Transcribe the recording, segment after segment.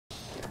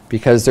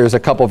because there's a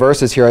couple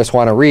verses here I just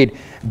want to read.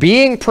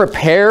 Being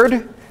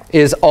prepared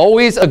is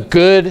always a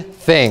good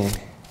thing.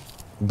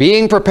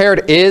 Being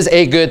prepared is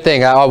a good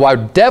thing. I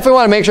definitely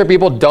want to make sure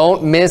people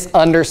don't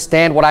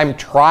misunderstand what I'm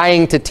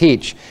trying to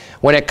teach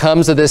when it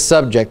comes to this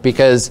subject,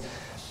 because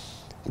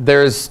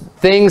there's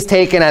things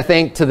taken, I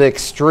think, to the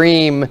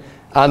extreme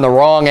on the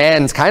wrong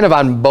ends, kind of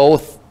on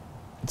both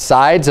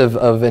sides of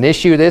an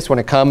issue this when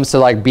it comes to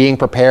like being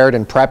prepared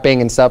and prepping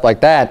and stuff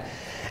like that.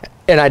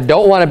 And I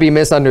don't want to be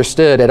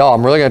misunderstood at all.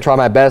 I'm really going to try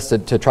my best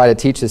to try to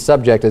teach this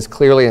subject as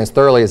clearly and as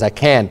thoroughly as I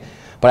can.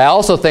 But I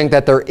also think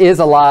that there is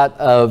a lot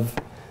of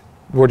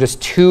where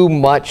just too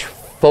much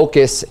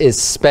focus is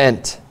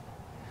spent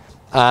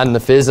on the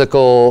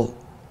physical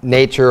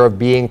nature of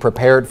being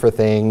prepared for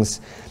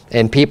things,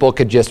 and people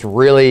could just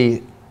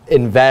really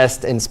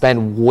invest and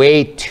spend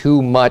way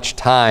too much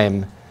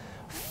time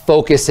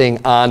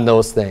focusing on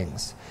those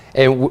things.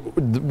 And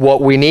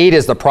what we need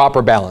is the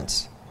proper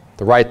balance,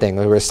 the right thing.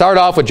 We're going to start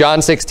off with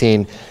John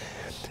 16.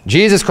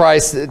 Jesus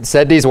Christ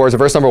said these words in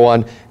verse number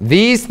 1,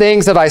 "These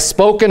things have I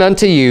spoken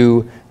unto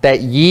you,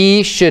 that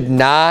ye should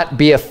not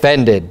be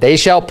offended. They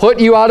shall put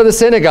you out of the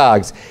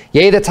synagogues.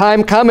 Yea, the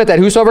time cometh that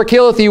whosoever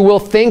killeth you will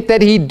think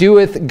that he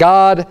doeth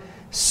God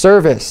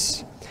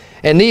service.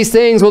 And these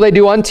things will they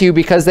do unto you,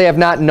 because they have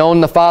not known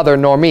the Father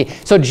nor me."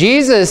 So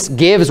Jesus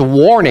gives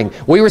warning.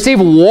 We receive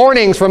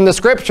warnings from the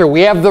Scripture.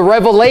 We have the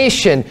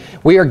revelation.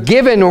 We are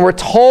given and we're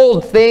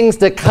told things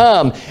to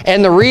come.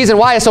 And the reason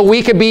why is so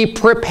we could be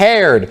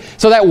prepared.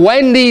 So that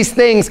when these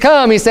things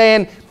come, he's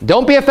saying,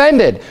 don't be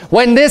offended.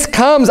 When this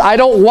comes, I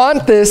don't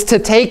want this to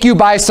take you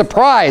by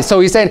surprise.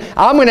 So he's saying,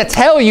 I'm going to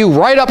tell you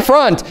right up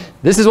front,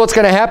 this is what's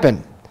going to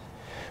happen.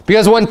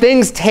 Because when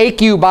things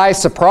take you by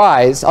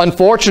surprise,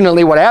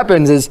 unfortunately what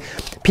happens is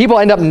people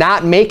end up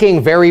not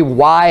making very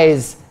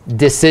wise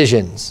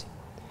decisions.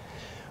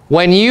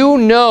 When you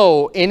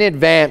know in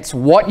advance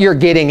what you're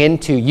getting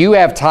into, you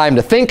have time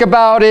to think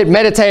about it,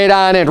 meditate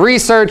on it,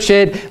 research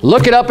it,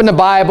 look it up in the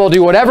Bible,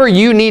 do whatever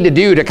you need to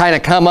do to kind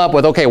of come up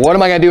with, okay, what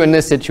am I going to do in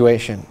this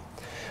situation?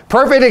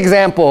 Perfect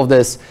example of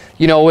this,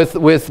 you know,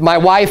 with my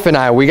wife and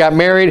I. We got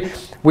married.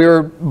 We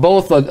were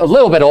both a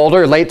little bit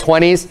older, late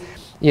 20s.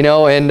 You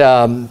know,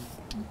 and,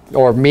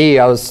 or me,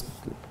 I was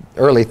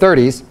early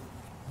 30s.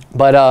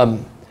 But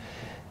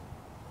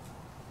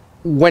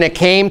when it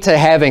came to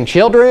having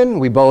children,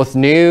 we both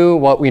knew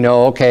what we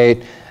know.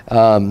 Okay,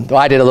 well,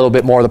 I did a little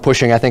bit more of the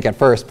pushing, I think, at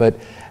first. But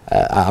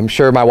I'm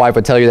sure my wife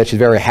would tell you that she's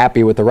very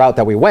happy with the route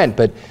that we went.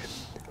 But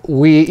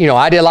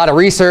I did a lot of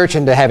research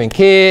into having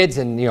kids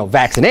and,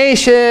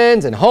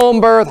 vaccinations and home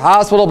birth,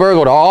 hospital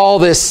birth, all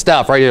this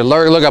stuff, right? You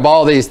look up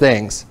all these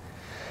things.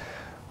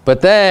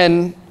 But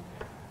then,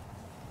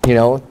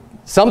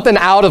 something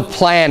out of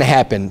plan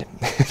happened.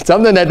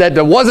 Something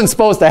that wasn't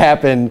supposed to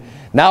happen.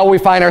 Now we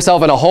find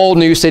ourselves in a whole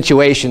new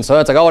situation. So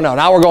it's like, oh no,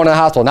 now we're going to the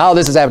hospital. Now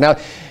this is happening.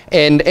 Now,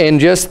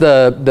 and just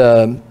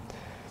the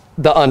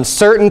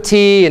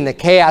uncertainty and the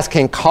chaos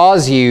can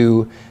cause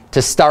you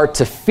to start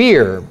to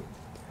fear,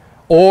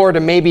 or to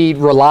maybe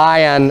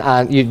rely on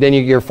then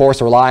you're forced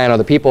to rely on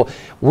other people.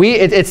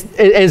 It's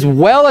as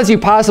well as you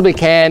possibly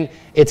can.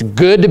 It's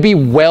good to be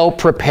well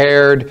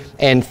prepared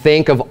and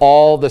think of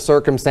all the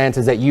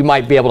circumstances that you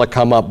might be able to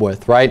come up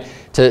with, right?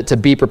 To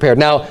be prepared.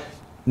 Now,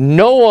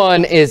 no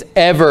one is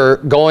ever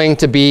going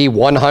to be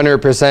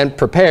 100%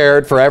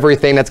 prepared for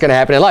everything that's going to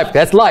happen in life.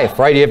 That's life,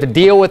 right? You have to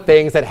deal with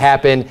things that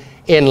happen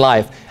in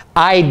life.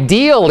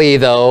 Ideally,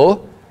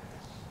 though,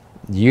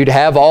 you'd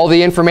have all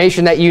the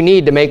information that you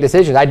need to make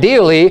decisions.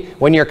 Ideally,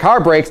 when your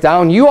car breaks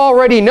down, you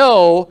already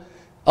know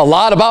a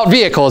lot about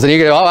vehicles, and you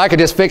go, oh, I could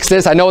just fix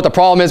this. I know what the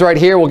problem is right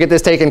here. We'll get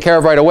this taken care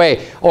of right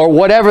away, or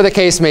whatever the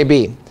case may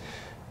be,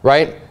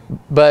 right?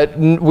 But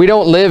we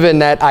don't live in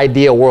that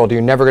ideal world.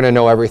 You're never going to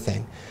know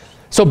everything.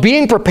 So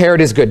being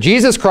prepared is good.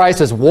 Jesus Christ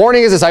is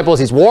warning his disciples.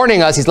 He's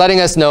warning us. He's letting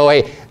us know,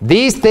 hey,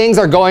 these things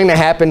are going to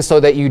happen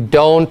so that you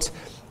don't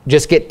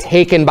just get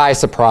taken by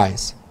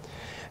surprise.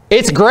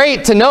 It's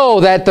great to know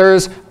that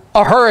there's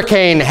a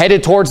hurricane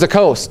headed towards the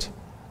coast.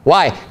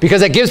 Why?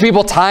 Because it gives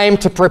people time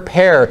to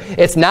prepare.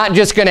 It's not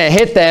just going to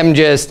hit them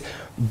just,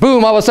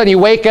 boom, all of a sudden you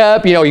wake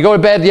up, you go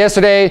to bed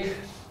yesterday,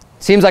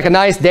 seems like a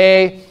nice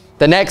day.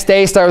 The next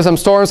day, some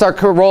storms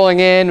start rolling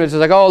in, which is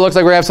like, oh, it looks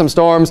like we have some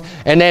storms.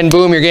 And then,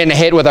 boom, you're getting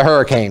hit with a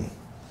hurricane,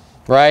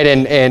 right?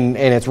 And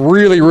it's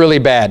really, really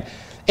bad.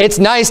 It's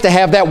nice to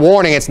have that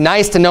warning. It's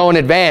nice to know in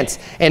advance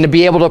and to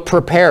be able to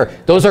prepare.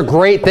 Those are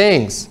great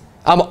things.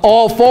 I'm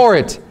all for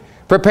it.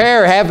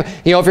 Prepare,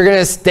 if you're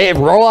going to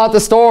roll out the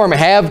storm,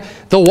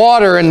 have the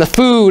water and the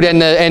food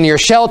and your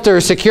shelter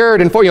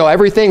secured and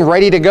everything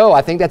ready to go.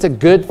 I think that's a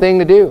good thing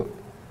to do.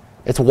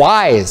 It's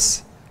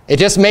wise. It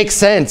just makes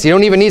sense. You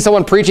don't even need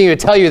someone preaching you to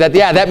tell you that,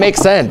 yeah, that makes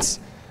sense.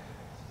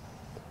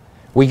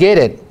 We get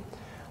it.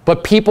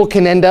 But people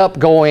can end up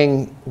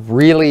going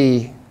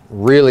really,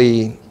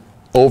 really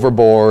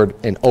overboard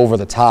and over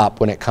the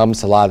top when it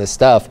comes to a lot of this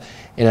stuff.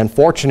 And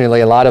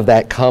unfortunately, a lot of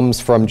that comes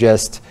from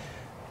it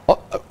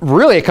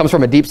comes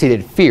from a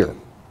deep-seated fear.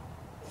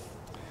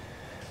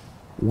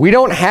 we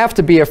don't have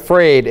to be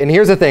afraid. And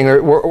here's the thing,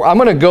 I'm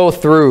going to go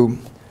through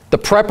the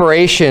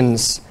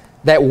preparations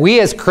that we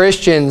as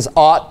Christians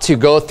ought to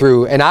go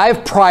through, and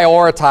I've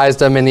prioritized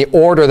them in the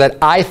order that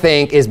I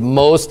think is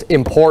most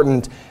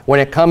important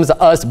when it comes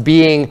to us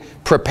being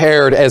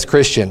prepared as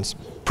Christians.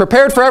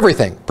 Prepared for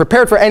everything,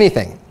 prepared for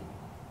anything.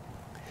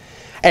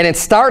 And it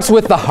starts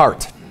with the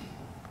heart.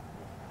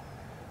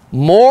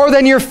 More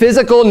than your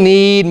physical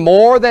need,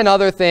 more than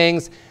other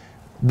things,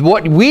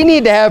 what we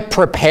need to have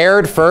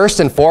prepared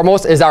first and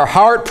foremost is our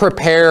heart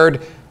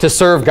prepared to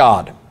serve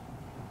God,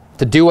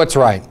 to do what's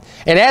right.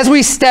 And as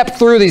we step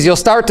through these, you'll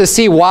start to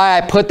see why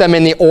I put them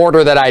in the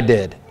order that I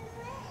did.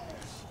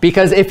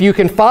 Because if you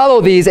can follow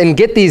these and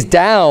get these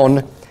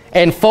down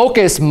and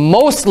focus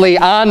mostly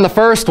on the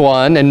first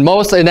one and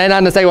then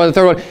on the second one and the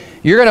third one,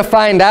 you're going to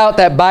find out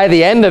that by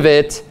the end of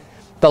it,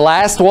 the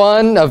last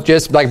one of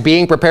just like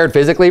being prepared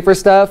physically for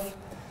stuff,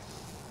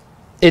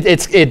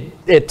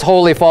 it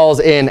totally falls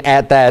in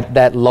at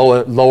that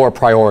lower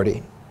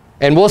priority.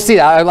 And we'll see.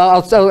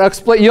 I'll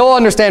explain. You'll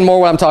understand more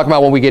what I'm talking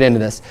about when we get into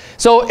this.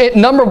 So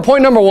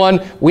point number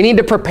one, we need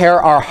to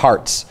prepare our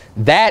hearts.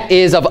 That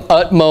is of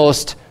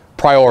utmost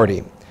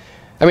priority.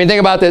 I mean, think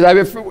about this. I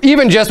mean,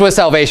 even just with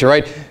salvation,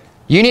 right?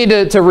 You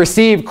need to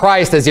receive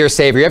Christ as your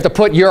Savior. You have to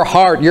put your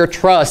heart, your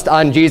trust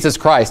on Jesus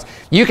Christ.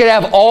 You could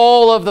have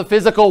all of the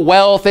physical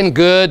wealth and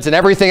goods and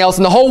everything else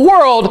in the whole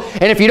world,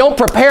 and if you don't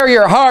prepare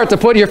your heart to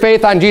put your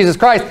faith on Jesus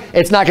Christ,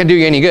 it's not going to do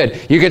you any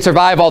good. You could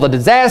survive all the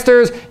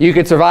disasters. You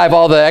could survive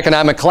all the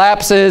economic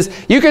collapses.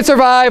 You could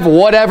survive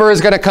whatever is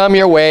going to come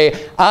your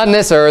way on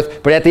this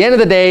earth, but at the end of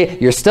the day,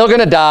 you're still going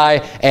to die,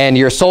 and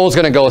your soul's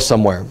going to go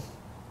somewhere,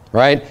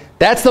 right?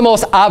 That's the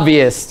most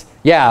obvious.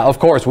 Yeah, of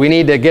course, we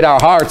need to get our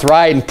hearts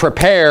right and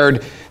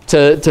prepared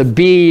to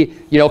be,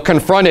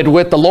 confronted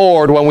with the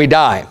Lord when we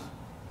die.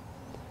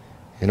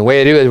 And the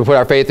way to do it is we put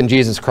our faith in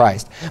Jesus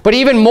Christ. But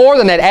even more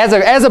than that,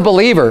 as a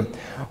believer,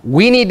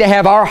 we need to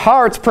have our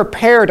hearts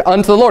prepared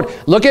unto the Lord.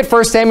 Look at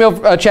 1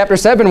 Samuel chapter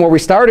 7, where we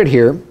started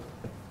here.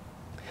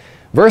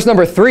 Verse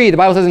number 3, the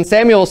Bible says, "And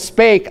Samuel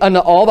spake unto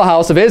all the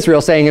house of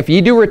Israel, saying, If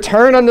ye do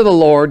return unto the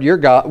Lord your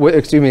God,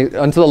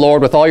 unto the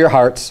Lord with all your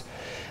hearts,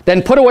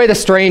 then put away the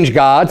strange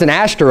gods and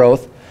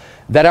Ashtaroth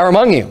that are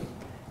among you,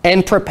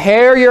 and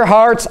prepare your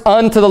hearts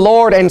unto the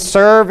Lord, and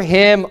serve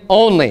him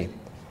only.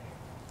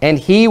 And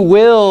he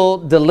will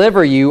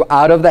deliver you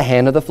out of the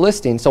hand of the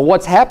Philistines." So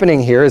what's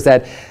happening here is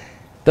that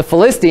the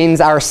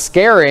Philistines are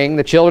scaring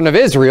the children of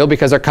Israel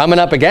because they're coming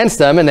up against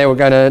them, and they were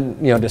going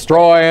to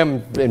destroy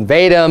them,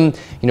 invade them,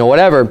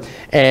 whatever.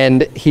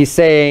 And he's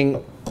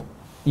saying,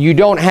 you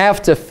don't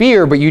have to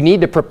fear, but you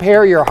need to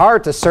prepare your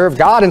heart to serve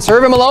God and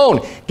serve him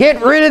alone.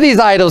 Get rid of these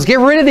idols. Get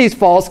rid of these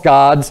false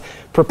gods.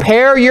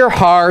 Prepare your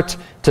heart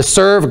to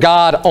serve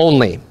God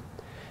only.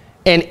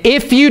 And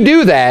if you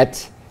do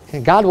that,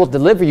 God will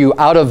deliver you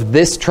out of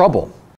this trouble.